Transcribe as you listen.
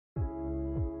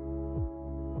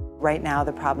Right now,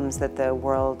 the problems that the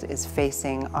world is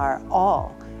facing are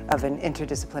all of an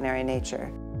interdisciplinary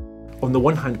nature. On the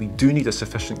one hand, we do need a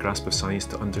sufficient grasp of science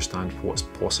to understand what's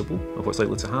possible and what's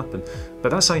likely to happen,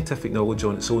 but that scientific knowledge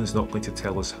on its own is not going to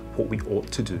tell us what we ought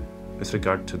to do with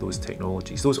regard to those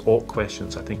technologies. Those ought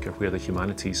questions, I think, are where the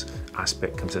humanities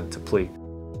aspect comes into play.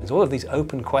 There's all of these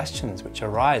open questions which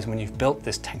arise when you've built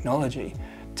this technology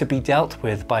to be dealt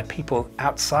with by people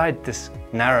outside this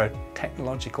narrow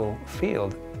technological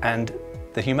field, and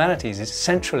the humanities is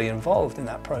centrally involved in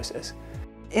that process.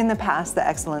 In the past, the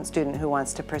excellent student who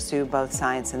wants to pursue both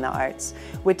science and the arts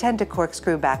would tend to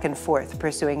corkscrew back and forth,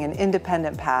 pursuing an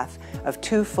independent path of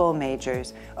 2 full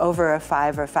majors over a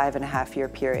 5 or 5.5 year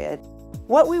period.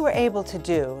 What we were able to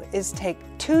do is take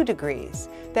 2 degrees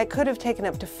that could have taken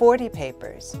up to 40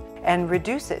 papers and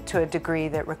reduce it to a degree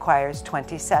that requires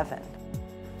 27.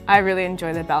 I really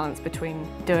enjoy the balance between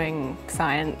doing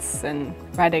science and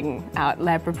writing out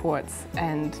lab reports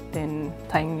and then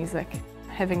playing music.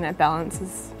 Having that balance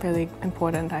is really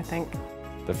important, I think.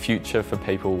 The future for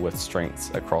people with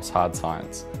strengths across hard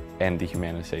science and the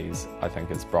humanities, I think,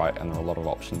 is bright, and there are a lot of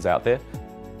options out there.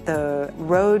 The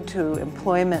road to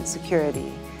employment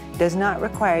security does not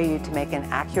require you to make an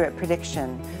accurate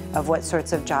prediction of what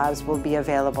sorts of jobs will be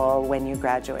available when you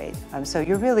graduate. So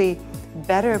you're really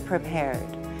better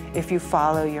prepared if you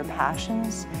follow your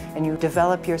passions and you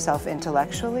develop yourself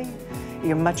intellectually.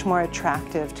 You're much more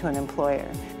attractive to an employer.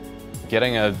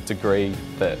 Getting a degree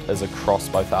that is across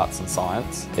both arts and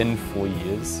science in 4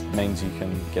 years means you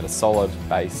can get a solid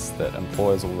base that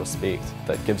employers will respect,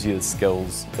 that gives you the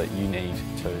skills that you need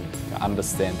to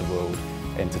understand the world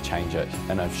and to change it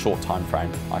in a short time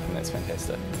frame. I think that's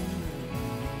fantastic.